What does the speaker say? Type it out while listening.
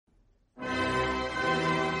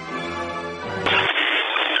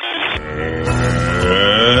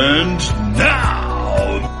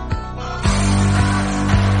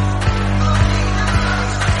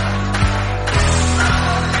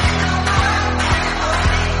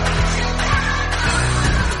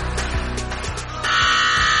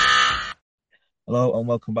Hello and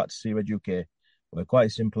welcome back to Sea Red UK, where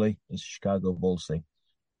quite simply it's Chicago Bulls thing.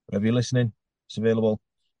 Wherever you're listening, it's available.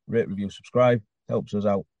 Rate, review, subscribe, helps us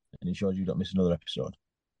out and ensures you don't miss another episode.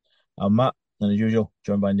 I'm Matt, and as usual,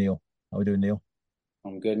 joined by Neil. How are we doing, Neil?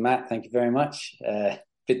 I'm good, Matt. Thank you very much.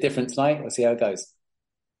 Bit different tonight. We'll see how it goes.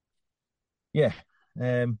 Yeah,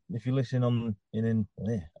 if you listen in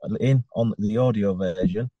on the audio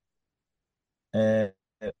version, uh,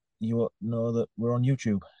 you know that we're on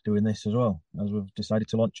YouTube doing this as well, as we've decided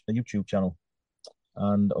to launch a YouTube channel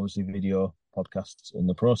and obviously video podcasts in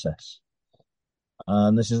the process.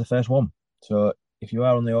 And this is the first one. So if you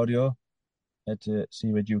are on the audio, head to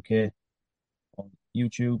Sea Red UK on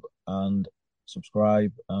YouTube and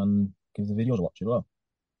subscribe and give the videos a watch as well.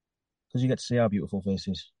 Because you get to see our beautiful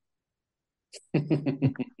faces.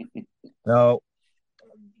 Now,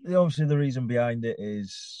 obviously, the reason behind it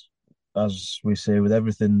is, as we say, with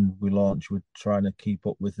everything we launch, we're trying to keep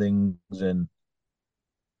up with things and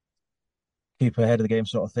keep ahead of the game,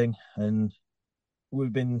 sort of thing. And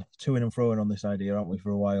we've been toing and froing on this idea, aren't we, for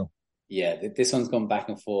a while? Yeah, this one's gone back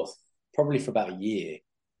and forth probably for about a year.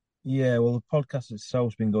 Yeah, well, the podcast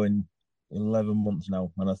itself's been going 11 months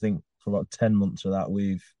now. And I think for about 10 months of that,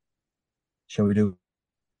 shall we do?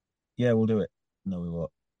 Yeah, we'll do it. No, we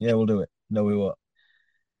won't. Yeah, we'll do it. No, we won't.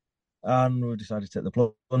 And we decided to take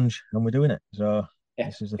the plunge and we're doing it. So Yeah,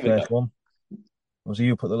 this is the give it a go. first one. Obviously,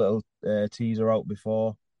 you put the little teaser out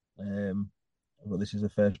before, um, but this is the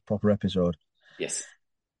first proper episode. Yes.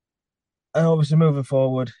 And obviously, moving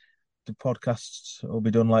forward, the podcasts will be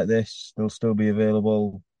done like this. They'll still be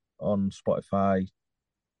available on Spotify,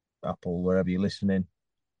 Apple, wherever you're listening.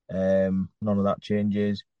 None of that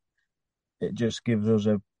changes. It just gives us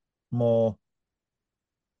a more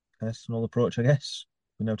personal approach, I guess.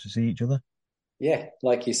 We know to see each other. Yeah,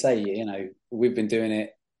 like you say, we've been doing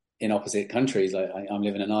it in opposite countries. Like I'm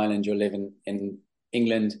living in Ireland, you're living in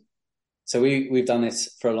England. So we've done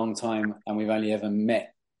this for a long time and we've only ever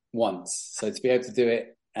met once. So to be able to do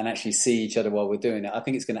it and actually see each other while we're doing it, I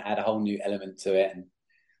think it's going to add a whole new element to it and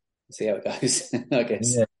see how it goes, I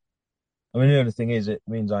guess. Yeah. I mean, the only thing is, it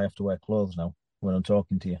means I have to wear clothes now when I'm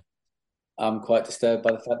talking to you. I'm quite disturbed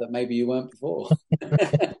by the fact that maybe you weren't before.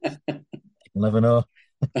 You'll never know.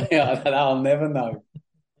 Yeah, I'll never know.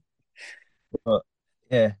 But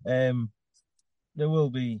yeah, there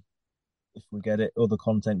will be, if we get it, other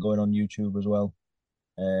content going on YouTube as well.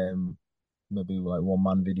 Um, Maybe like one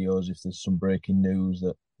man videos if there's some breaking news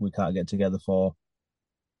that we can't get together for.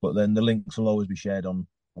 But then the links will always be shared on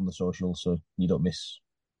the social, so you don't miss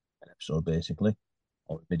an episode basically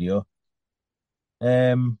or a video.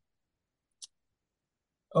 Um,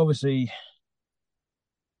 Obviously,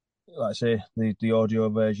 like I say, the audio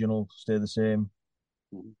version will stay the same.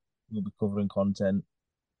 We'll be covering content.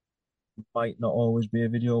 Might not always be a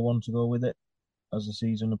video one to go with it as the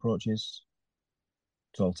season approaches.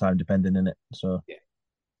 It's all time dependent in it. So, Yeah.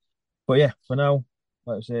 but yeah, for now,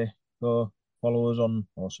 like I say, go follow us on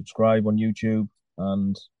or subscribe on YouTube,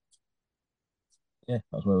 and yeah,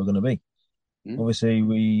 that's where we're going to be. Mm. Obviously,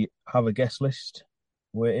 we have a guest list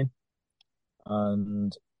waiting,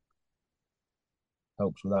 and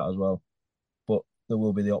helps with that as well. But there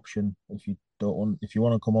will be the option if you want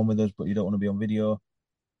to come on with us, but you don't want to be on video,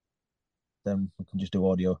 then we can just do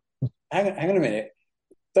audio. Hang on a minute.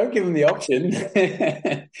 Don't give them the option.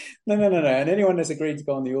 No, no, no, no. And anyone that's agreed to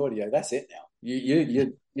go on the audio, that's it now.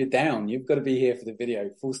 You're down. You've got to be here for the video.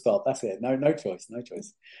 Full stop. That's it. No choice. No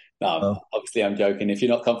choice. No, So obviously I'm joking. If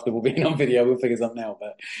you're not comfortable being on video, we'll figure something out.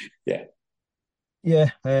 But yeah,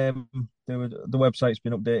 yeah, the website's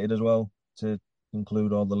been updated as well to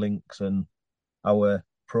include all the links, and our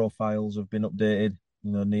profiles have been updated.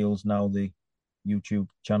 You know, Neil's now the YouTube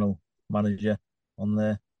channel manager on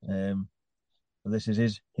there. This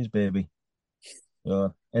is his baby.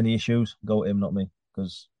 So any issues, go to him, not me,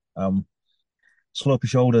 because I'm slopey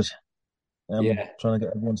shoulders. I'm yeah, trying to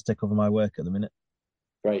get everyone to take over my work at the minute.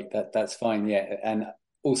 great. That's fine. Yeah, and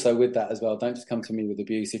also with that as well, don't just come to me with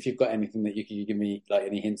abuse. If you've got anything that you can give me, like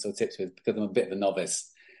any hints or tips with, because I'm a bit of a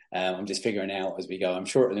novice. I'm just figuring out as we go. I'm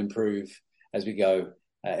sure it'll improve as we go,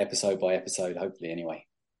 episode by episode. Hopefully, anyway.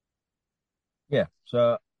 Yeah,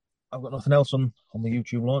 so I've got nothing else on the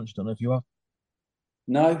YouTube launch. Don't know if you have.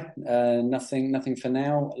 No, nothing for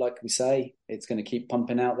now. Like we say, it's going to keep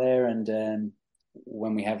pumping out there, and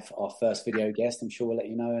when we have our first video guest, I'm sure we'll let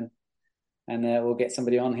you know, and we'll get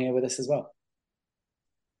somebody on here with us as well.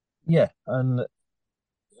 Yeah, and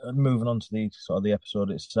moving on to the sort of the episode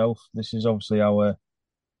itself. This is obviously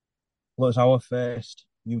it's our first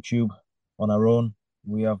YouTube on our own.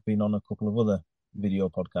 We have been on a couple of other video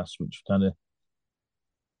podcasts, which kind of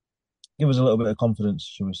give us a little bit of confidence,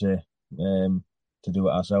 should we say? to do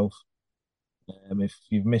it ourselves. If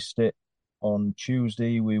you've missed it, on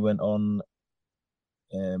Tuesday we went on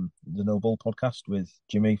the No Bull podcast with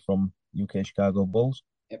Jimmy from UK Chicago Bulls.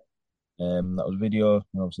 Yep. That was video,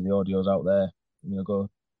 and obviously the audio's out there. Go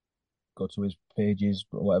to his pages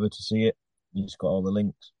or whatever to see it. He's got all the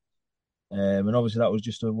links. And obviously that was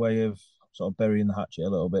just a way of sort of burying the hatchet a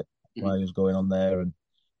little bit while he was going on there and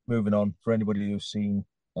moving on. For anybody who's seen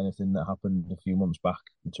anything that happened a few months back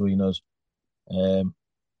between us,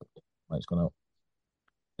 it's gone out.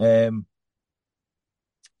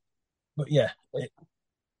 But yeah,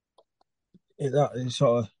 that is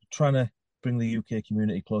sort of trying to bring the UK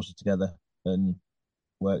community closer together and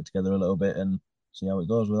work together a little bit and see how it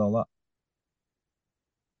goes with all that.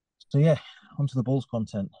 So yeah, onto the Bulls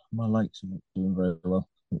content. My likes are doing very well,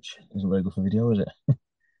 which isn't very good for video, is it?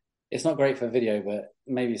 It's not great for video, but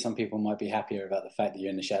maybe some people might be happier about the fact that you're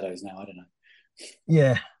in the shadows now. I don't know.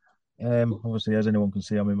 Yeah. Obviously, as anyone can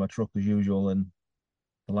see, I'm in my truck as usual, and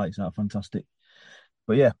the lights aren't fantastic.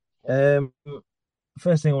 But yeah,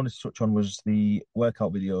 first thing I wanted to touch on was the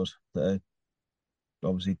workout videos that are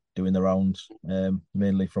obviously doing the rounds,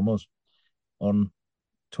 mainly from us on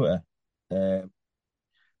Twitter.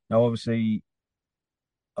 Now, obviously,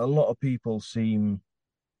 a lot of people seem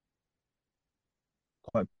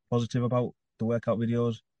quite positive about the workout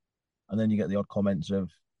videos, and then you get the odd comments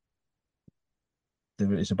of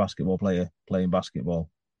it's a basketball player playing basketball.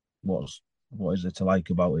 What is it to like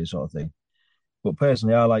about it, sort of thing. But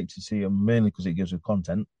personally, I like to see them mainly because it gives us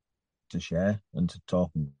content to share and to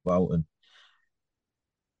talk about, and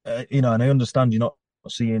and I understand you're not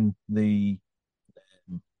seeing the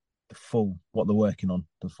full what they're working on,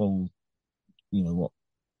 the full, what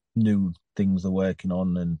new things they're working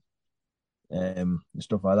on and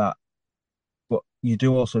stuff like that. But you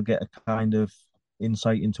do also get a kind of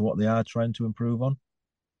insight into what they are trying to improve on.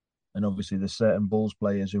 And obviously, there's certain Bulls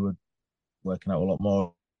players who are working out a lot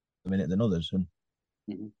more a minute than others. And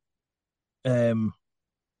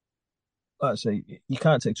like I say, you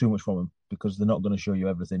can't take too much from them because they're not going to show you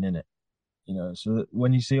everything in it. So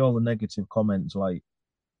when you see all the negative comments like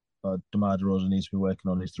DeMar DeRozan needs to be working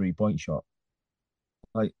on his 3-point shot,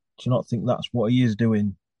 like, do you not think that's what he is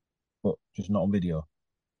doing, but just not on video?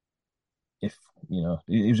 If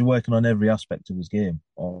he was working on every aspect of his game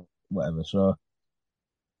or whatever. So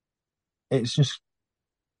it's just,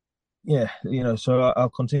 yeah, so I'll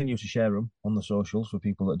continue to share them on the socials for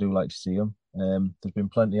people that do like to see them. There's been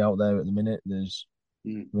plenty out there at the minute. I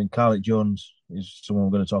mean, Carlik Jones is someone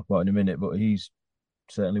I'm going to talk about in a minute, but he's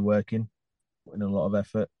certainly working, putting in a lot of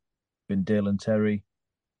effort. Been Dalen Terry.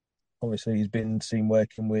 Obviously, he's been seen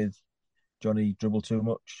working with Johnny Dribble Too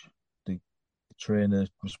Much, the trainer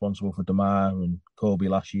responsible for DeMar and Kobe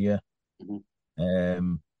last year.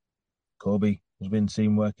 Kobe has been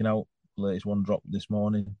seen working out. The latest one dropped this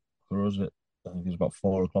morning for us at, I think it was about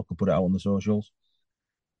 4 o'clock. I put it out on the socials.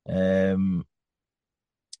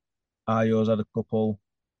 Ayo's had a couple,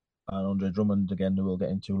 and Andre Drummond again, who we'll get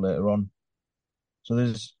into later on. So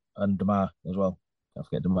and DeMar as well. Can't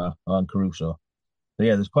forget DeMar and Caruso. So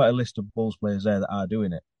yeah, there's quite a list of Bulls players there that are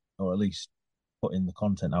doing it, or at least putting the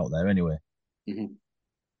content out there anyway. And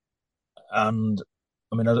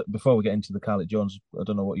I mean, before we get into the Carlik Jones, I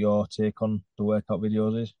don't know what your take on the workout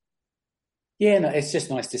videos is. Yeah, no, it's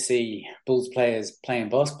just nice to see Bulls players playing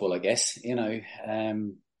basketball, I guess.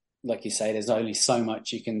 Like you say, there's only so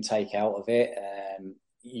much you can take out of it.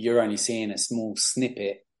 You're only seeing a small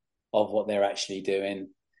snippet of what they're actually doing.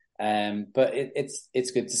 But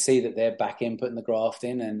it's good to see that they're back in, putting the graft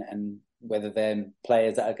in, and whether they're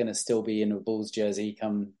players that are going to still be in a Bulls jersey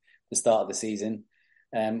come the start of the season,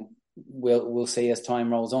 we'll see as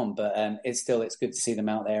time rolls on. But it's good to see them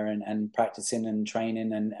out there and practicing and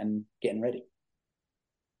training and getting ready.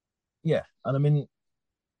 Yeah, and I mean,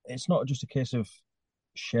 it's not just a case of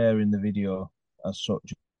sharing the video as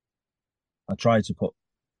such. I try to put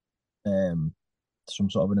some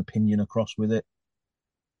sort of an opinion across with it,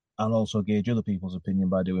 and also gauge other people's opinion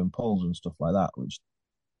by doing polls and stuff like that, which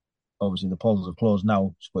obviously the polls have closed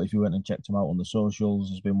now, but if you went and checked them out on the socials,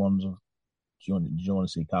 there's been ones of, do you want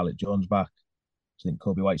to see Carlik Jones back? Do you think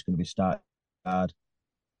Kobe White's going to be started?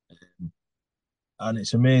 And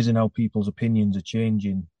it's amazing how people's opinions are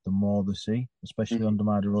changing the more they see, especially on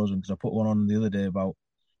DeMar DeRozan, because I put one on the other day about,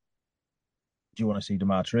 do you want to see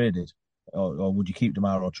DeMar traded? Or would you keep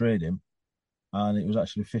DeMar or trade him? And it was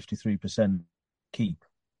actually 53% keep.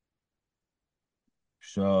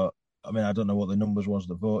 So, I mean, I don't know what the numbers was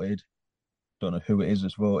that voted. Don't know who it is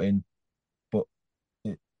that's voting, but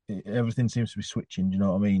everything seems to be switching. Do you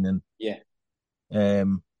know what I mean? And yeah,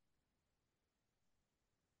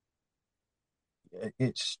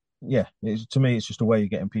 it's yeah, to me, it's just a way of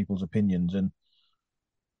getting people's opinions. And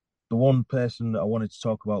the one person that I wanted to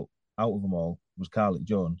talk about out of them all was Carlick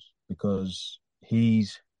Jones because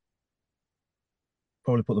he's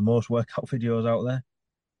probably put the most workout videos out there.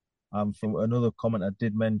 And from another comment I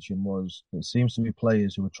did mention was it seems to be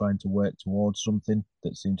players who are trying to work towards something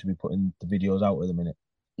that seem to be putting the videos out at the minute.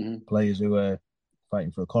 Mm-hmm. Players who are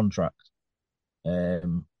fighting for a contract.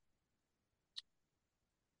 Um,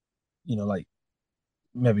 like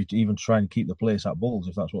maybe to even try and keep the place at Bulls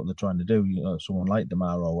if that's what they're trying to do. Someone like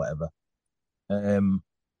Demar or whatever. Um,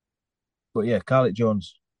 but yeah, Carlick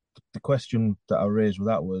Jones. The question that I raised with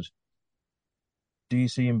that was, do you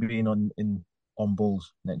see him being on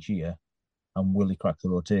Bulls next year, and will he crack the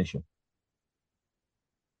rotation?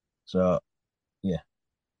 So yeah,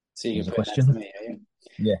 So you there's can a put that to question. me, are you?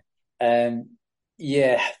 Yeah,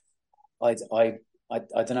 Yeah, I, I,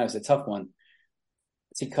 I don't know. It's a tough one.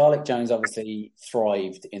 See, Carlick Jones obviously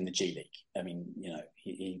thrived in the G League. I mean,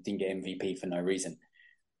 he didn't get MVP for no reason.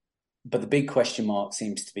 But the big question mark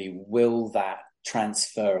seems to be, will that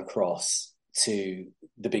transfer across to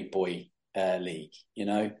the big boy league,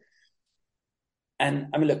 And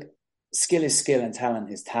I mean, look, skill is skill and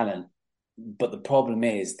talent is talent. But the problem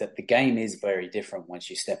is that the game is very different once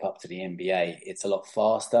you step up to the NBA. It's a lot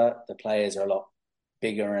faster. The players are a lot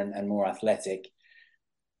bigger and more athletic.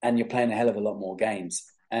 And you're playing a hell of a lot more games.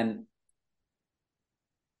 And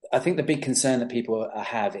I think the big concern that people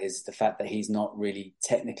have is the fact that he's not really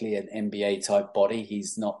technically an NBA type body.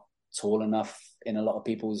 He's not tall enough in a lot of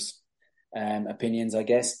people's opinions, I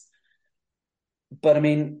guess. But I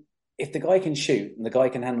mean, if the guy can shoot and the guy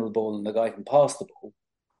can handle the ball and the guy can pass the ball,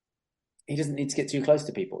 he doesn't need to get too close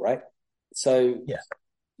to people, right? So yeah,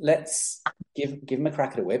 let's give him a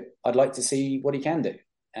crack at a whip. I'd like to see what he can do.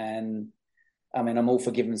 And I mean, I'm all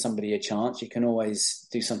for giving somebody a chance. You can always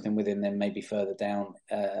do something with him, then maybe further down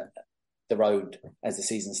the road as the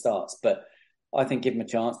season starts. But I think give him a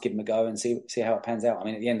chance, give him a go, and see how it pans out. I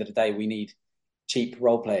mean, at the end of the day, we need cheap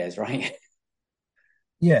role players, right?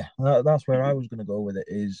 yeah. That's where I was going to go with it.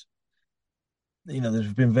 Is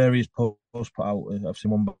there's been various posts put out. I've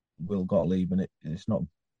seen one by Will Gottlieb, and it's not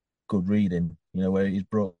good reading. Where he's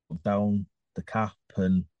brought down the cap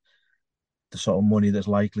and the sort of money that's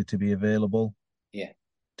likely to be available, Yeah,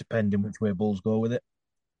 depending which way Bulls go with it.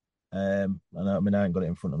 And I mean, I ain't got it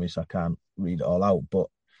in front of me, so I can't read it all out, but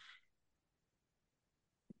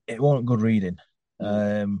it wasn't good reading.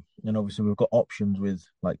 mm. And obviously we've got options with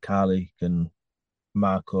like Carly and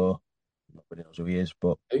Marco. Nobody knows who he is,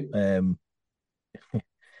 but um,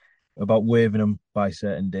 about waiving them by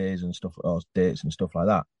certain days and stuff, or dates and stuff like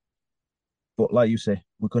that. But like you say,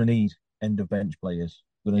 we're going to need end of bench players.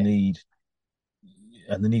 We're going Yeah, to need,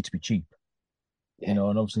 and they need to be cheap. yeah, And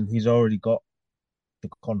obviously he's already got the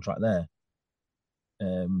contract there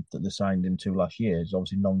that they signed into last year. It's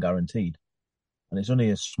obviously non-guaranteed, and it's only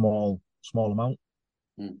a small amount.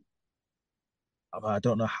 mm. I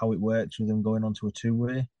don't know how it works with him going on to a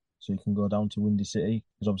two-way, so he can go down to Windy City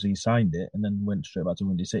because obviously he signed it and then went straight back to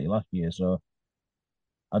Windy City last year. So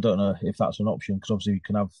I don't know if that's an option because obviously you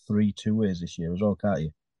can have three two-ways this year as well, can't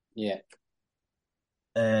you? Yeah,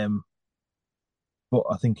 Um, but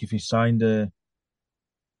I think if he signed the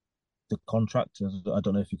contract, I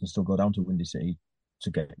don't know if he can still go down to Windy City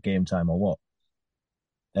to get game time or what.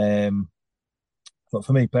 Um, but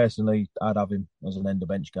for me personally, I'd have him as an end of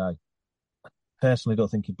bench guy. Personally, don't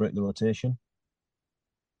think he'd break the rotation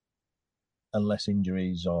unless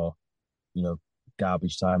injuries or you know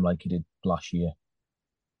garbage time like he did last year.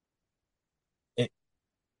 It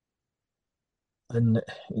and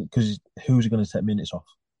because who's going to take minutes off?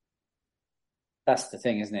 that's the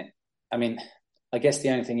thing, isn't it? I mean, I guess the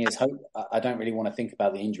only thing is, hope. I don't really want to think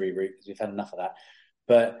about the injury route because we've had enough of that.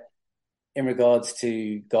 But in regards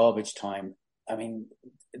to garbage time, I mean,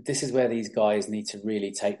 this is where these guys need to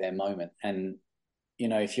really take their moment. And,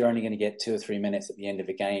 if you're only going to get 2 or 3 minutes at the end of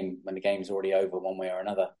a game when the game's already over one way or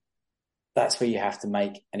another, that's where you have to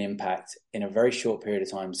make an impact in a very short period of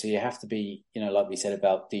time. So you have to be, like we said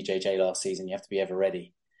about DJJ last season, you have to be ever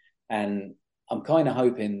ready. And I'm kind of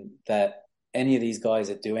hoping that any of these guys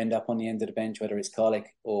that do end up on the end of the bench, whether it's Karlik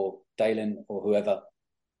or Dalen or whoever,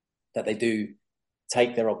 that they do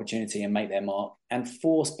take their opportunity and make their mark and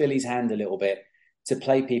force Billy's hand a little bit to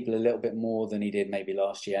play people a little bit more than he did maybe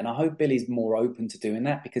last year. And I hope Billy's more open to doing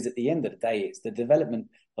that because at the end of the day, it's the development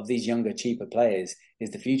of these younger, cheaper players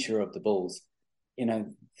is the future of the Bulls.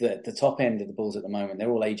 The top end of the Bulls at the moment,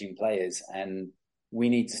 they're all aging players and we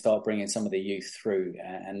need to start bringing some of the youth through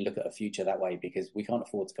and look at a future that way because we can't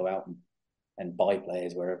afford to go out and buy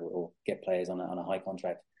players wherever or get players on a high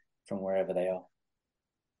contract from wherever they are.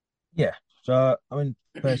 Yeah. So I mean,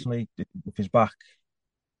 personally, if he's back,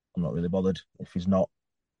 I'm not really bothered. If he's not,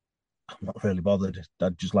 I'm not really bothered.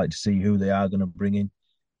 I'd just like to see who they are going to bring in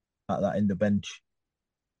at that end of bench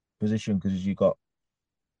position because you got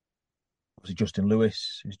obviously Justin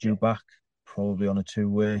Lewis is Yeah, due back, probably on a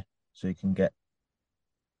two-way, so you can get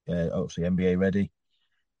obviously NBA ready.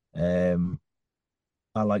 Um,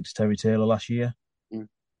 I liked Terry Taylor last year, mm,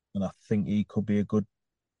 and I think he could be a good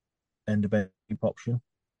end of bench option.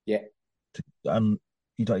 yeah, And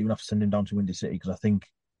you don't even have to send him down to Windy City because I think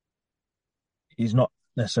he's not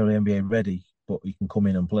necessarily NBA ready, but he can come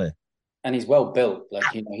in and play. and he's well built. Like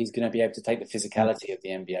he's going to be able to take the physicality of the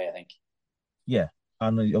NBA. I think. Yeah,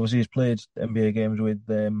 and obviously he's played NBA games with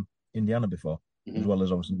Indiana before, as Hmm. well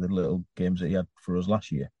as obviously the little games that he had for us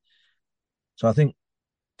last year. So I think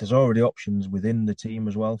there's already options within the team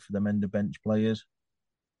as well for them end of bench players.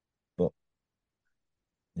 But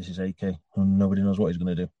this is AK, and nobody knows what he's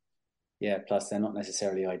going to do. Yeah. Plus, they're not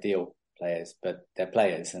necessarily ideal players, but they're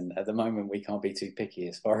players, and at the moment, we can't be too picky,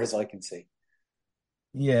 as far as I can see.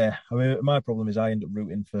 Yeah, I mean, my problem is I end up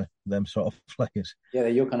rooting for them sort of players. Yeah, they're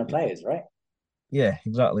your kind of players, right? Yeah,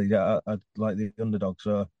 exactly. Yeah, I like the underdog,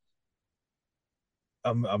 so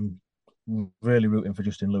I'm really rooting for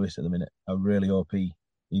Justin Lewis at the minute. I really hope he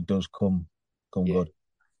does come Yeah, good.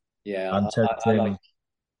 yeah. And Terry I like. Taylor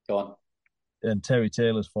Go on. and Terry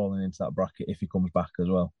Taylor's falling into that bracket if he comes back as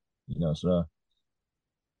well. So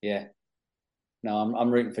Yeah. No, I'm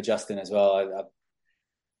rooting for Justin as well.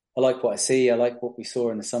 I like what I see. I like what we saw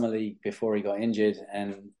in the summer league before he got injured,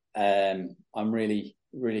 and I'm really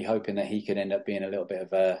hoping that he could end up being a little bit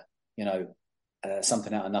of a you know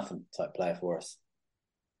something out of nothing type player for us.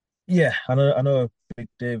 yeah, I know Big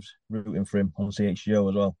Dave's rooting for him on CHGO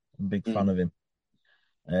as well. I'm a big fan Mm. of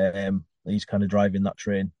him. He's kind of driving that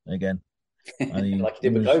train again. And Like he he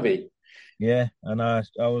did with was Kobe. yeah, and I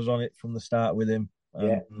was on it from the start with him.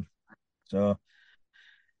 Yeah. So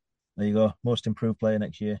there you go. Most improved player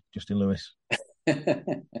next year, Justin Lewis.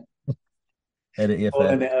 Edit EFF.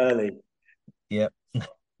 Calling it early. Yep.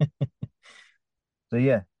 So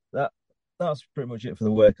yeah, that that's pretty much it for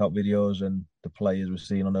the workout videos and the players we're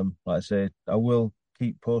seeing on them. Like I say, I will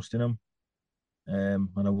keep posting them, and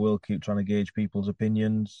I will keep trying to gauge people's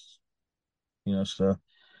opinions. So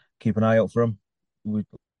keep an eye out for them. We,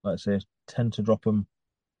 like I say, tend to drop them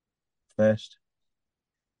first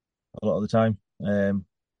a lot of the time.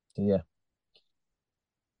 So yeah.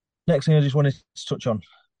 Next thing I just wanted to touch on,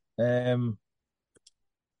 um,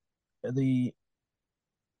 the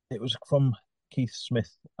it was from Keith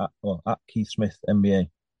Smith at Keith Smith NBA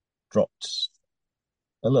dropped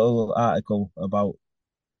a little article about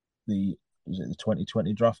the was it the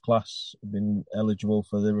 2020 draft class been eligible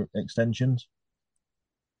for the extensions.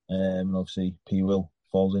 And obviously P Will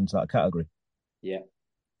falls into that category. Yeah.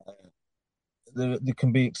 They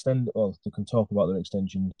can be extended, well, they can talk about their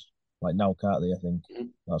extensions like now, can't they? I think Mhm.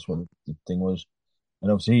 that's what the thing was. And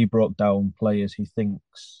obviously he broke down players he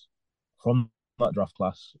thinks from that draft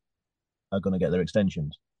class are going to get their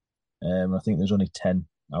extensions. I think there's only 10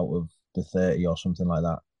 out of the 30 or something like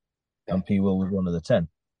that. Okay. And P Will was one of the 10.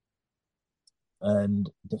 And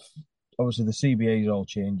obviously the CBA is all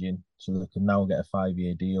changing, so they can now get a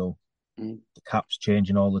 5-year deal. Mhm. The cap's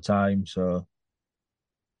changing all the time, so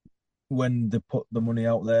when they put the money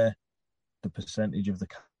out there, the percentage of the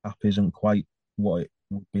cap isn't quite what it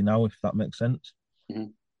would be now, if that makes sense.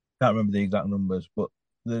 Mhm. Can't remember the exact numbers, but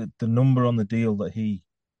the number on the deal that he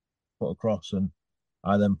put across and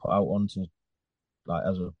I then put out onto like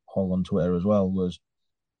as a poll on Twitter as well was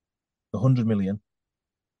 100 million,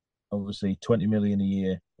 obviously 20 million a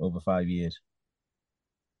year over 5 years.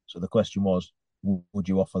 So the question was, would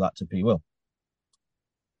you offer that to P Will?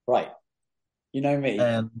 Right. You know me.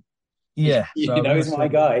 And yeah, so You know he's my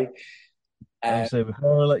guy. I'm gonna Uh, say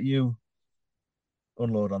before I let you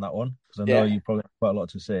unload on that one, because I know yeah. you probably have quite a lot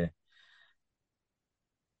to say.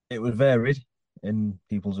 It was varied in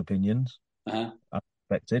people's opinions, Uh-huh. as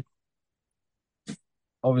expected.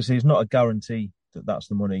 Obviously, it's not a guarantee that that's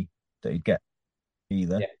the money that he'd get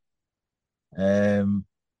either. Yeah. Um,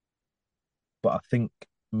 but I think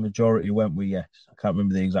the majority went with yes. I can't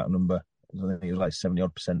remember the exact number. I think it was like 70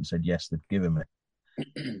 odd percent said yes, they'd give him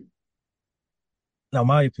it. Now,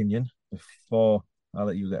 my opinion, before I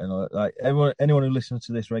let you get in, like anyone who listens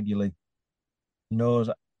to this regularly knows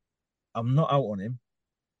I'm not out on him,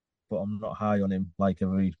 but I'm not high on him like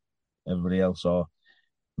everybody else or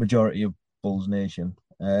majority of Bulls Nation.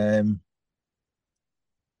 And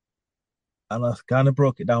I kind of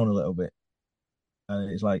broke it down a little bit, and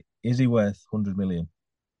it's like, is he worth 100 million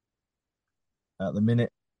at the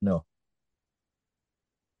minute? No.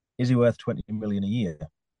 Is he worth 20 million a year?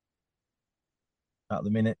 at the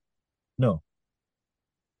minute? No.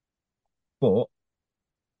 But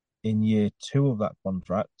in year two of that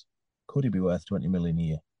contract, could he be worth 20 million a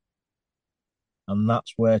year? And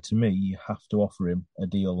that's where, to me, you have to offer him a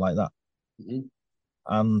deal like that Mm-hmm.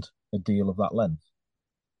 and a deal of that length,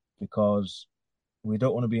 because we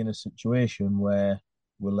don't want to be in a situation where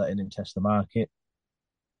we're letting him test the market,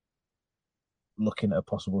 looking at a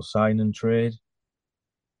possible sign and trade,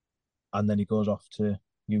 and then he goes off to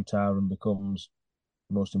Utah and becomes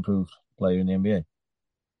the most improved player in the NBA.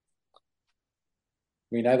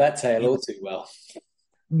 We know that tale all too well.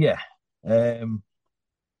 Yeah. And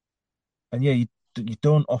yeah, you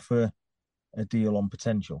don't offer a deal on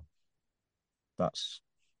potential. That's,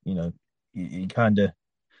 you kind of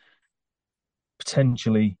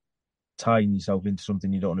potentially tying yourself into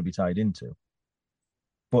something you don't want to be tied into.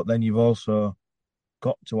 But then you've also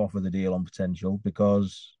got to offer the deal on potential,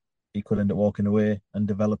 because he could end up walking away and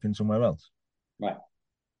developing somewhere else. Right.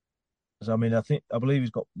 So I mean, I believe he's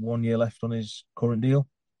got 1 year left on his current deal.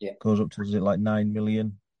 Yeah. Goes up to, is it like 9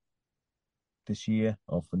 million this year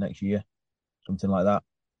or for next year, something like that.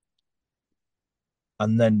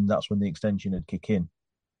 And then that's when the extension would kick in.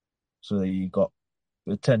 So you got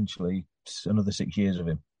potentially another 6 years of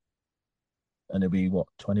him, and he'll be what,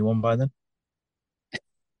 21 by then.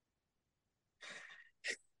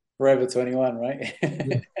 Forever 21, right?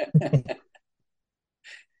 Yeah.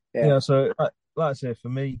 Yeah. So like I say, for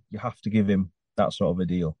me, you have to give him that sort of a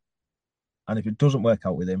deal. And if it doesn't work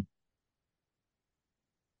out with him,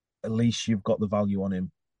 at least you've got the value on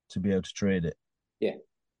him to be able to trade it. Yeah.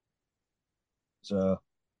 So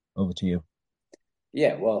over to you.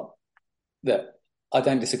 Yeah. Well, look, I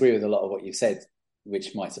don't disagree with a lot of what you've said,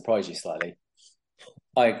 which might surprise you slightly.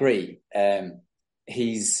 I agree.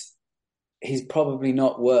 He's probably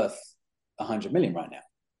not worth 100 million right now.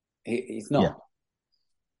 He's Yeah. not.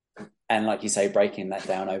 And like you say, breaking that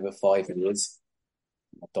down over 5 years,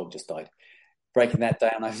 my dog just died. Breaking that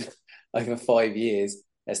down over 5 years,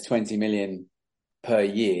 that's 20 million per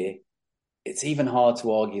year. It's even hard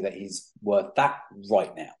to argue that he's worth that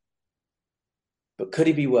right now. But could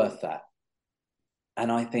he be worth that?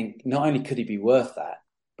 And I think not only could he be worth that,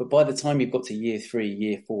 but by the time you've got to year 3,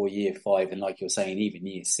 year 4, year 5, and like you're saying, even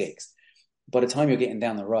year 6, by the time you're getting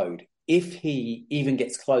down the road, if he even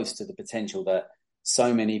gets close to the potential that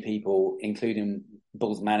so many people, including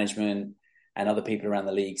Bulls management and other people around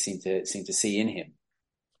the league, seem to see in him,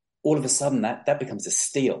 all of a sudden that becomes a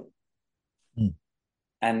steal. Mm.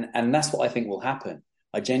 And that's what I think will happen.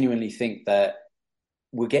 I genuinely think that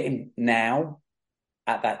we're getting now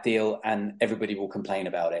at that deal, and everybody will complain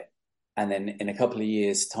about it. And then in a couple of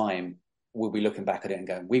years' time, we'll be looking back at it and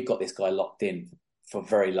going, we've got this guy locked in for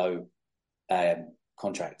very low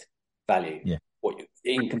contract value. Yeah.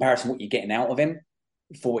 In comparison, what you're getting out of him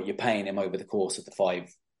for what you're paying him over the course of the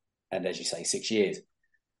 5, and as you say, 6 years.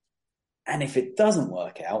 And if it doesn't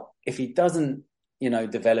work out, if he doesn't,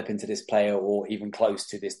 develop into this player or even close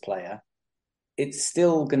to this player, it's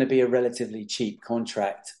still going to be a relatively cheap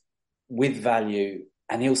contract with value,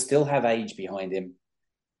 and he'll still have age behind him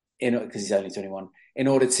because he's only 21, in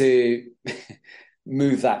order to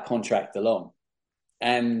move that contract along.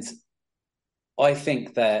 And I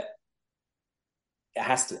think that you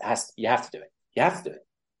have to do it. You have to do it.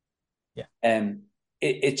 Yeah.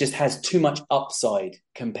 It just has too much upside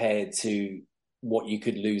compared to what you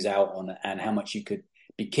could lose out on, and how much you could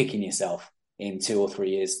be kicking yourself in 2 or 3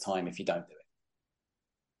 years' time if you don't do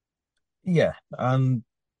it. Yeah. And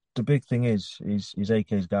the big thing is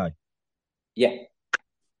AK's guy. Yeah.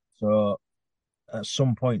 So at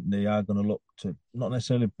some point they are going to look to not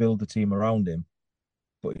necessarily build the team around him,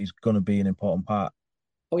 but he's going to be an important part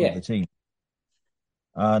of the team.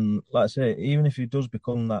 And like I say, even if he does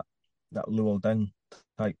become that Luol Deng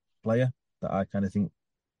type player, that I kind of think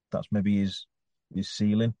that's maybe his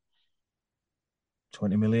ceiling,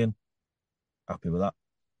 20 million, happy with that.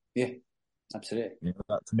 Yeah, absolutely.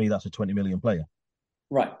 That, to me, that's a 20 million player.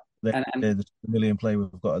 Right. The 20 million player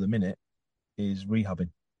we've got at the minute is rehabbing.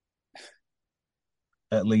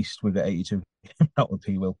 At least we get 82 out of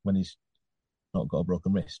P. Will when he's not got a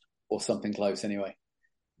broken wrist. Or something close anyway.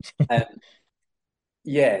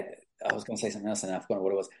 Yeah, I was going to say something else and I forgot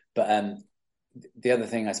what it was. But the other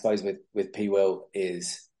thing I suppose with P. Will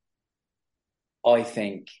is, I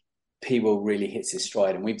think P. Will really hits his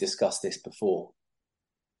stride, and we've discussed this before,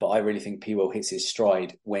 but I really think P. Will hits his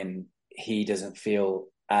stride when he doesn't feel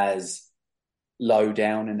as low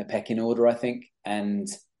down in the pecking order, I think. And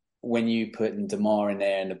when you put DeMar in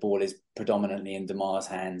there and the ball is predominantly in DeMar's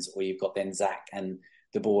hands, or you've got then Zach and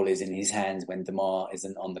the ball is in his hands when DeMar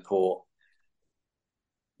isn't on the court,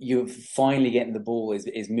 you're finally getting the ball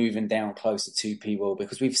is moving down closer to P Will,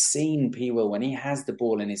 because we've seen P Will when he has the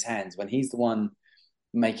ball in his hands, when he's the one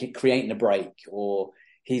creating a break, or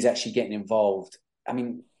he's actually getting involved. I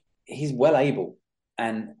mean, he's well able,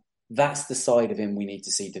 and that's the side of him we need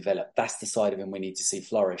to see develop. That's the side of him we need to see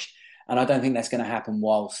flourish. And I don't think that's going to happen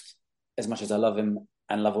whilst, as much as I love him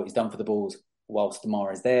and love what he's done for the Bulls, whilst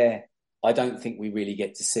Demar is there, I don't think we really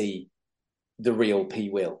get to see the real P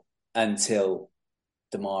Will until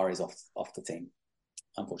Demar is off the team,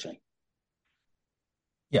 unfortunately.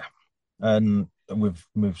 Yeah, and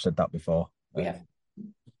we've said that before. We have.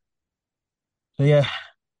 So yeah,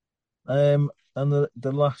 and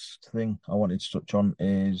the last thing I wanted to touch on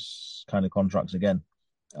is kind of contracts again,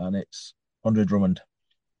 and it's Andre Drummond.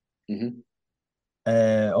 Mm-hmm.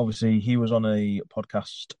 Obviously, he was on a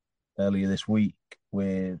podcast earlier this week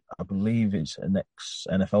with, I believe it's an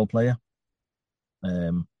ex-NFL player,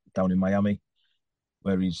 down in Miami,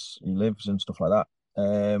 where he lives and stuff like that.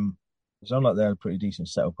 It sounds like they're a pretty decent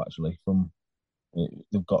setup actually.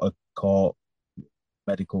 They've got a court,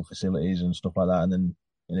 medical facilities and stuff like that, and then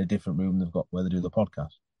in a different room they've got where they do the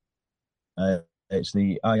podcast. It's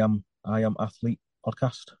the I Am Athlete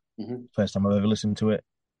podcast. Mm-hmm. First time I've ever listened to it.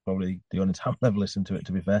 Probably the only time I've ever listened to it,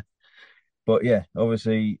 to be fair. But yeah,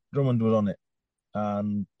 obviously Drummond was on it,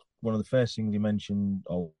 and one of the first things he mentioned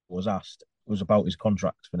or was asked was about his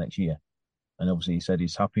contract for next year. And obviously he said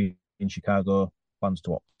he's happy in Chicago, plans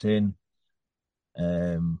to opt in.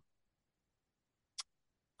 And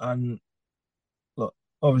look,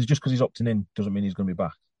 obviously just because he's opting in doesn't mean he's going to be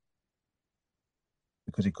back,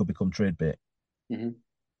 because he could become trade bait, Mm-hmm.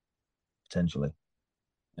 potentially.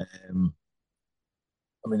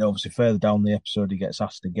 I mean, obviously further down the episode he gets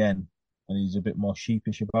asked again, and he's a bit more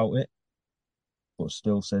sheepish about it, but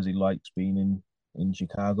still says he likes being in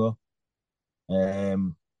Chicago.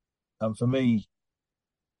 And for me,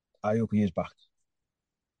 I hope he is back.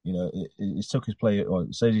 You know, he's took his player, or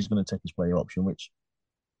it says he's going to take his player option, which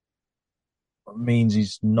means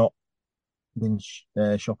he's not been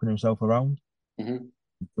shopping himself around, Mm-hmm.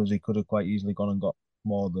 because he could have quite easily gone and got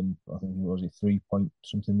more than, I think, was it 3 point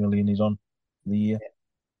something million he's on for the year. Yeah.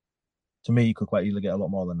 To me, he could quite easily get a lot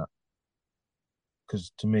more than that,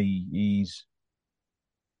 because to me, he's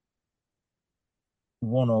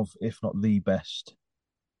one of, if not the best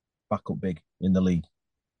backup big in the league,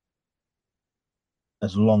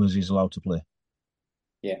 as long as he's allowed to play.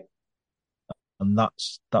 Yeah. And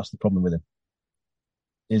that's the problem with him.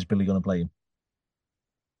 Is Billy going to play him?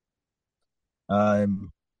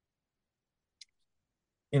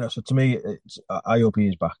 So to me, I hope he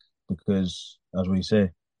is back, because, as we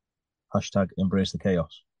say, hashtag embrace the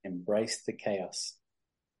chaos. Embrace the chaos.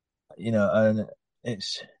 And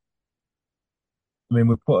it's, I mean,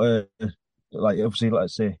 we put like, obviously,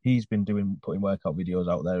 let's say he's been putting workout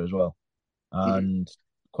videos out there as well, and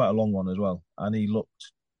quite a long one as well. And he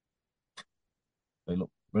looked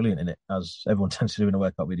brilliant in it, as everyone tends to do in a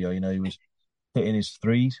workout video. He was hitting his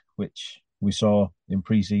threes, which we saw in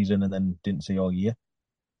pre-season and then didn't see all year.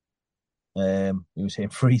 He was hitting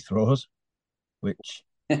free throws, which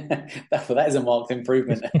that is a marked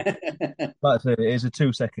improvement. like I said, it is a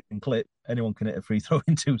 2-second clip. Anyone can hit a free throw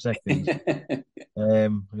in 2 seconds. It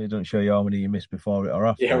doesn't show you how many you missed before it or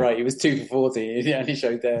after. Yeah, right. He was 2 for 40. He only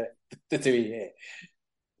showed the 2 he hit.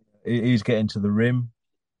 He's getting to the rim.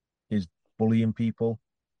 He's bullying people.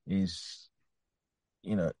 He's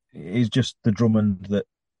just the Drummond that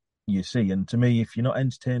you see. And to me, if you're not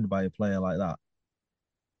entertained by a player like that,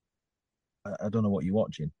 I don't know what you're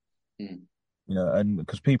watching. Mm. And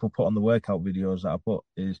because people put on the workout videos that I put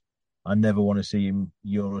is, I never want to see him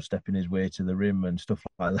Euro stepping his way to the rim and stuff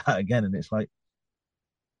like that again. And it's like,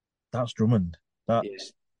 that's Drummond.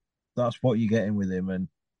 That's what you're getting with him. And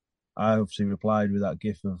I obviously replied with that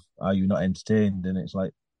gif of, are you not entertained? And it's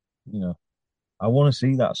like, I want to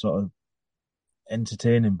see that sort of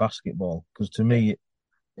entertaining basketball, because to me,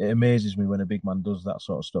 it amazes me when a big man does that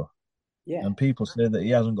sort of stuff. Yeah. And people say that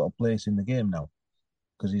he hasn't got a place in the game now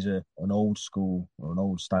because he's an old school or an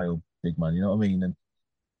old style big man. You know what I mean? And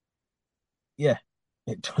yeah,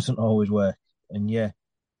 it doesn't always work. And yeah,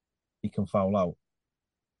 he can foul out.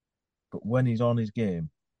 But when he's on his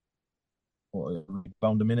game, what, a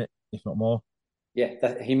rebound a minute, if not more.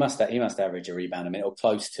 Yeah, he must average a rebound a minute, or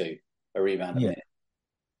close to a rebound a minute.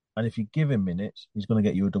 And if you give him minutes, he's going to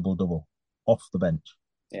get you a double-double off the bench.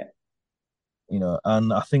 Yeah.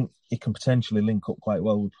 And I think he can potentially link up quite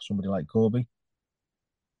well with somebody like Kobe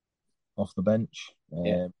off the bench.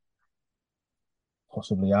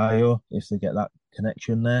 Possibly Ayo, if they get that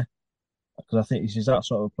connection there. Because I think he's that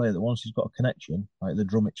sort of player that once he's got a connection, like the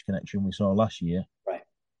Drummond connection we saw last year, right,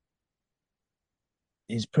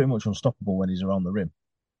 he's pretty much unstoppable when he's around the rim,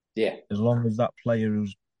 Yeah, as long as that player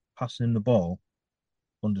who's passing him the ball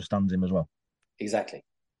understands him as well. exactly.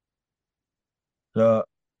 So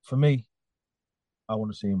for me, I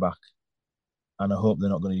want to see him back, and I hope they're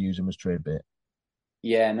not going to use him as trade bait.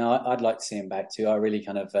 Yeah, no, I'd like to see him back too. I really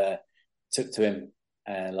kind of took to him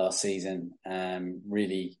last season.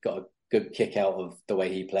 Really got a good kick out of the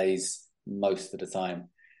way he plays most of the time.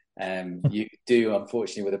 You do,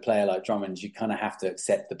 unfortunately, with a player like Drummond, you kind of have to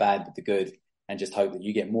accept the bad with the good and just hope that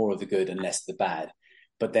you get more of the good and less of the bad.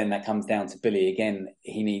 But then that comes down to Billy again.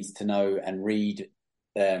 He needs to know and read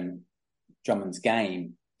Drummond's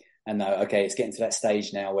game and know, okay, it's getting to that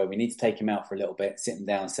stage now where we need to take him out for a little bit, sit him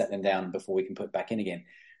down, set him down before we can put back in again.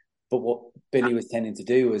 But what Billy was tending to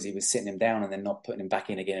do was he was sitting him down and then not putting him back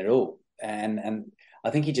in again at all. And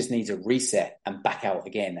I think he just needs a reset and back out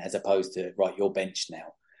again, as opposed to right, you're benched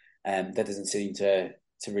now. That doesn't seem to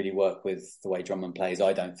really work with the way Drummond plays.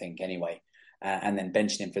 I don't think anyway. And then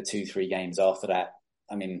benching him for 2-3 games after that,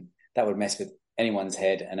 I mean, that would mess with anyone's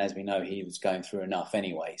head. And as we know, he was going through enough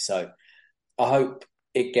anyway. So I hope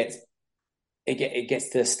it gets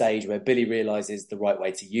to a stage where Billy realizes the right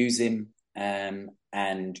way to use him,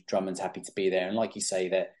 and Drummond's happy to be there. And like you say,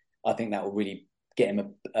 that I think that will really get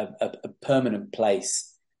him a permanent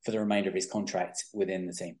place for the remainder of his contract within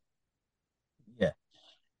the team. Yeah,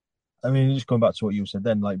 I mean, just going back to what you said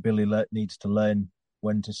then, like Billy needs to learn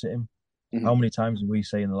when to sit him. How Mm-hmm. many times did we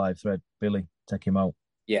say in the live thread, Billy, take him out?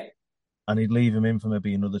 Yeah. And he'd leave him in for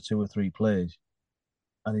maybe another 2 or 3 plays,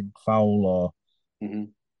 and he'd foul or Mm-hmm.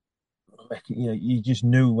 you just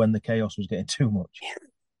knew when the chaos was getting too much.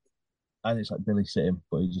 And it's like Billy sit him,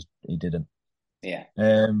 but he didn't. Yeah.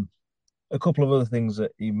 Um, a couple of other things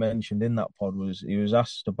that he mentioned in that pod was he was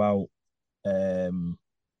asked about um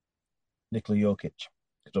Nikola Jokic,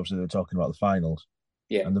 because obviously they were talking about the finals,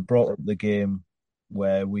 Yeah. and they brought up the game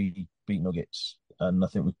where we beat Nuggets, and I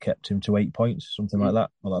think we kept him to 8 points, something Mm-hmm. like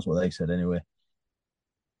that. Well, that's what they said anyway.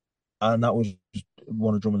 And that was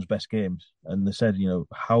one of Drummond's best games. And they said,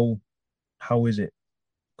 how is it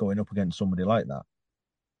going up against somebody like that?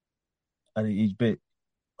 And he's bit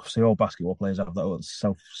obviously all basketball players have that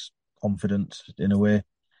self confidence in a way,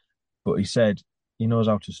 but he said he knows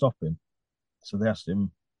how to stop him. So they asked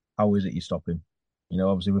him, "How is it you stop him?"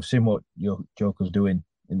 Obviously we've seen what your Joker's doing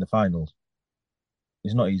in the finals.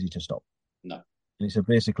 It's not easy to stop. No. And he said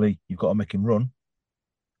basically you've got to make him run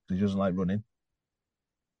because he doesn't like running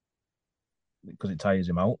because it tires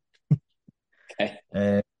him out, Okay.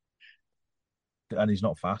 uh, and he's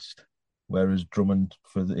not fast. Whereas Drummond,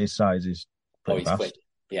 for his size, is Oh, pretty he's quick.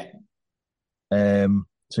 fast. Yeah.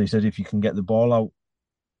 So he said if you can get the ball out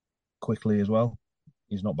quickly as well,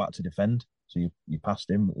 he's not back to defend. So you passed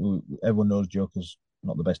him. Everyone knows Joker's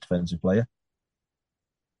not the best defensive player.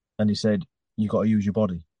 And he said, you got to use your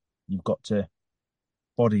body. You've got to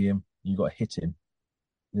body him. You've got to hit him.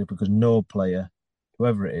 Because no player,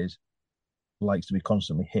 whoever it is, likes to be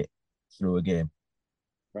constantly hit through a game.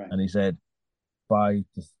 Right. And he said, by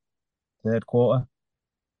the third quarter,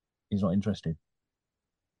 he's not interested.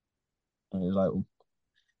 And he was like, well,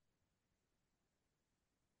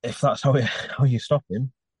 if that's how you stop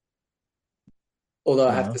him, Although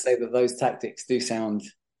I you have to know, say that those tactics do sound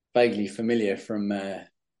vaguely familiar from the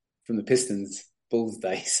Pistons Bulls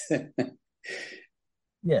days.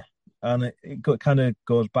 yeah. And it kind of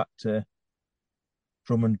goes back to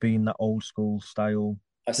Drummond being that old school style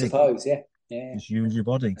I big. suppose, yeah. Yeah. Just use your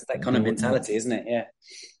body. It's that kind of mentality, isn't it? Yeah.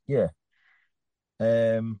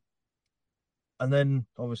 Yeah. Um, and then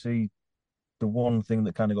obviously the one thing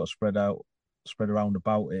that kind of got spread around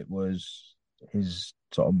about it was his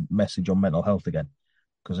sort of message on mental health again.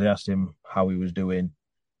 Because they asked him how he was doing,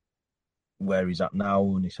 where he's at now,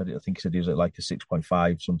 and I think he said he was at like a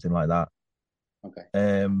 6.5, something like that.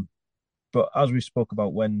 Okay. But as we spoke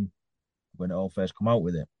about when it all first come out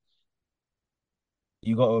with it,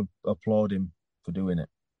 you got to applaud him for doing it.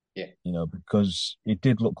 Yeah. Because it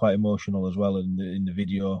did look quite emotional as well in the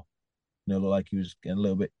video. Looked like he was getting a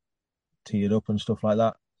little bit teared up and stuff like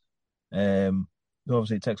that.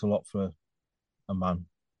 Obviously, it takes a lot for a man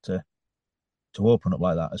to open up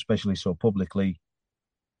like that, especially so publicly,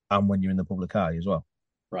 and when you're in the public eye as well.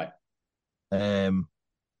 Right.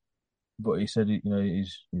 But he said,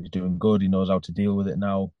 he's doing good. He knows how to deal with it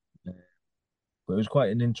now. But it was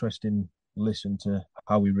quite an interesting listen to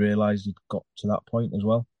how he realised he'd got to that point as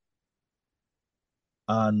well.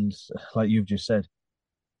 And like you've just said,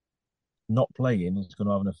 not playing is going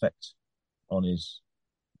to have an effect on his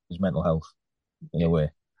mental health in Yeah. a way.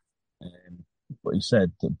 But he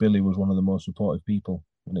said that Billy was one of the most supportive people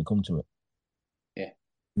when it come to it. Yeah.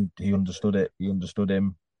 He understood it. He understood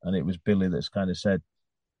him, and it was Billy that's kind of said,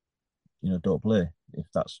 don't play. If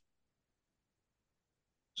that's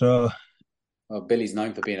so, Well, Billy's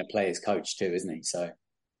known for being a player's coach too, isn't he? So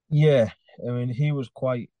yeah. I mean, he was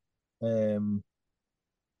quite um,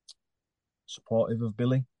 supportive of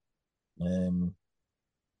Billy. Um,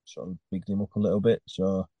 Sort of bigged him up a little bit.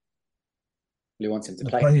 So Billy wants him to the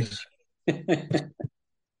play. players,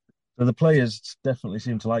 so the players definitely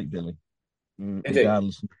seem to like Billy, They do.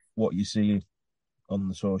 regardless of what you see on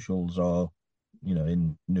the socials or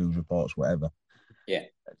in news reports, whatever. Yeah.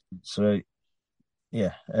 So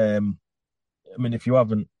yeah, I mean, if you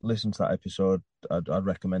haven't listened to that episode, I'd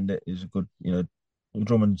recommend it. It's a good,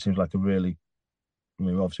 Drummond seems like a really. I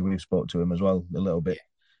mean, obviously we've spoke to him as well a little bit,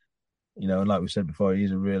 and like we said before,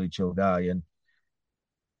 he's a really chill guy. And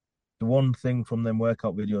the one thing from them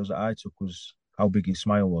workout videos that I took was how big his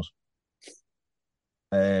smile was,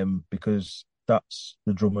 because that's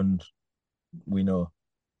the Drummond we know,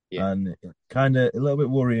 Yeah. and kind of a little bit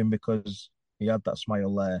worrying because he had that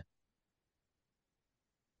smile there,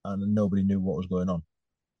 and nobody knew what was going on.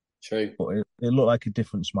 True. But it looked like a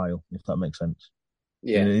different smile, if that makes sense.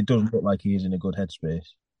 Yeah. It doesn't look like he's in a good headspace.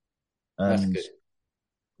 That's And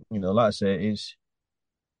good. like I say, is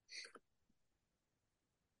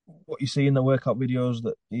what you see in the workout videos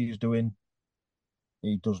that he's doing.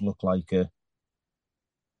 He does look like to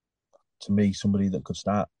me somebody that could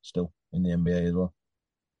start still in the NBA as well.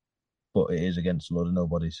 But it is against a load of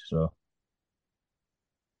nobodies. So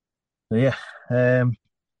yeah,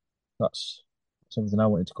 that's everything I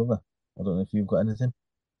wanted to cover. I don't know if you've got anything.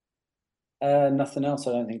 Nothing else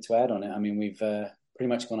I don't think to add on it. I mean, we've pretty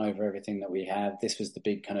much gone over everything that we have. This was the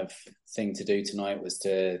big kind of thing to do tonight, was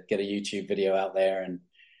to get a YouTube video out there and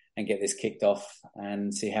get this kicked off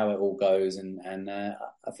and see how it all goes. And I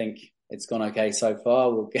think it's gone okay so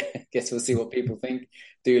far. We'll guess we'll see what people think.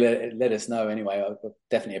 Do let us know anyway. I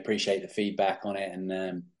definitely appreciate the feedback on it,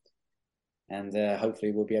 and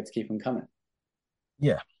hopefully we'll be able to keep them coming.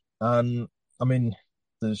 Yeah, and I mean,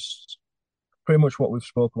 there's pretty much what we've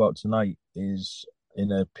spoke about tonight is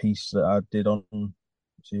in a piece that I did on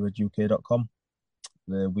CRedUK.com,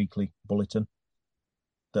 the weekly bulletin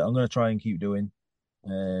that I'm going to try and keep doing,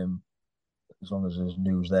 as long as there's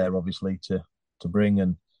news there, obviously, to bring,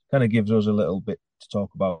 and kind of gives us a little bit to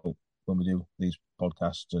talk about when we do these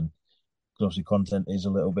podcasts. And because obviously content is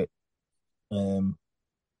a little bit not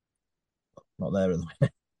there at the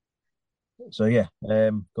minute. So yeah,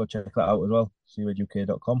 go check that out as well,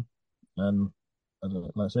 CRedUK.com. And I don't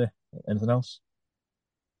know, let's say anything else.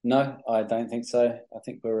 No, I don't think so. I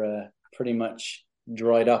think we're pretty much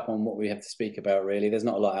dried up on what we have to speak about, really. There's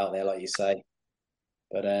not a lot out there, like you say,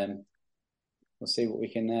 but we'll see what we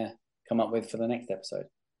can come up with for the next episode.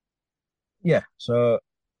 Yeah, so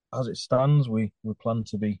as it stands, we plan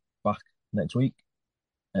to be back next week.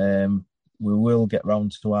 We will get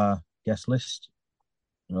round to our guest list.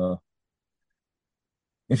 If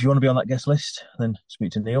you want to be on that guest list, then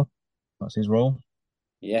speak to Neil. That's his role.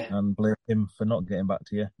 Yeah. And blame him for not getting back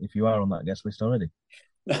to you if you are on that guest list already.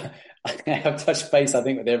 I've touched base, I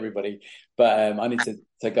think, with everybody, but I need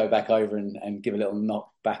to go back over and give a little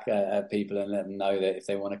knock back at people and let them know that if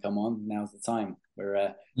they want to come on, now's the time. We're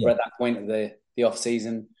at that point of the off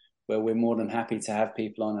season where we're more than happy to have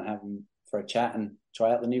people on and have them for a chat and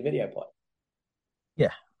try out the new video pod.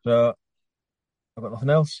 Yeah, so I've got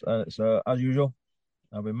nothing else. So as usual,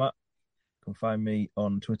 I'll be Matt. You can find me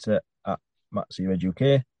on Twitter at MattCRedUK.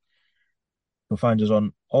 You can find us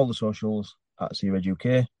on all the socials at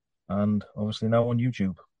CRedUK, and obviously now on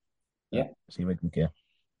YouTube. Yeah, CRedUK. And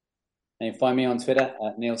you can find me on Twitter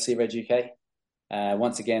at NeilCRedUK.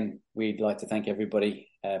 Once again, we'd like to thank everybody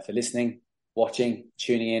for listening, watching,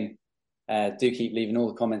 tuning in. Do keep leaving all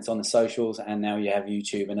the comments on the socials, and now you have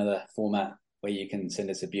YouTube, another format where you can send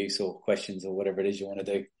us abuse or questions or whatever it is you want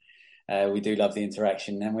to do. We do love the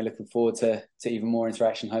interaction, and we're looking forward to even more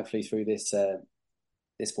interaction, hopefully through this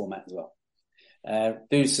format as well.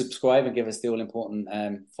 Do subscribe and give us the all-important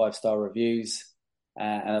 5-star reviews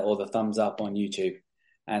or the thumbs up on YouTube.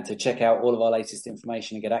 And to check out all of our latest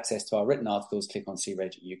information and get access to our written articles, click on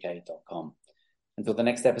CRedUK.com. Until the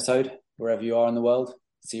next episode, wherever you are in the world,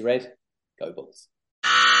 C-Red, go Bulls.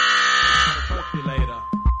 Percolator.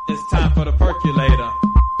 It's time for the percolator.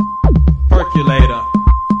 Percolator.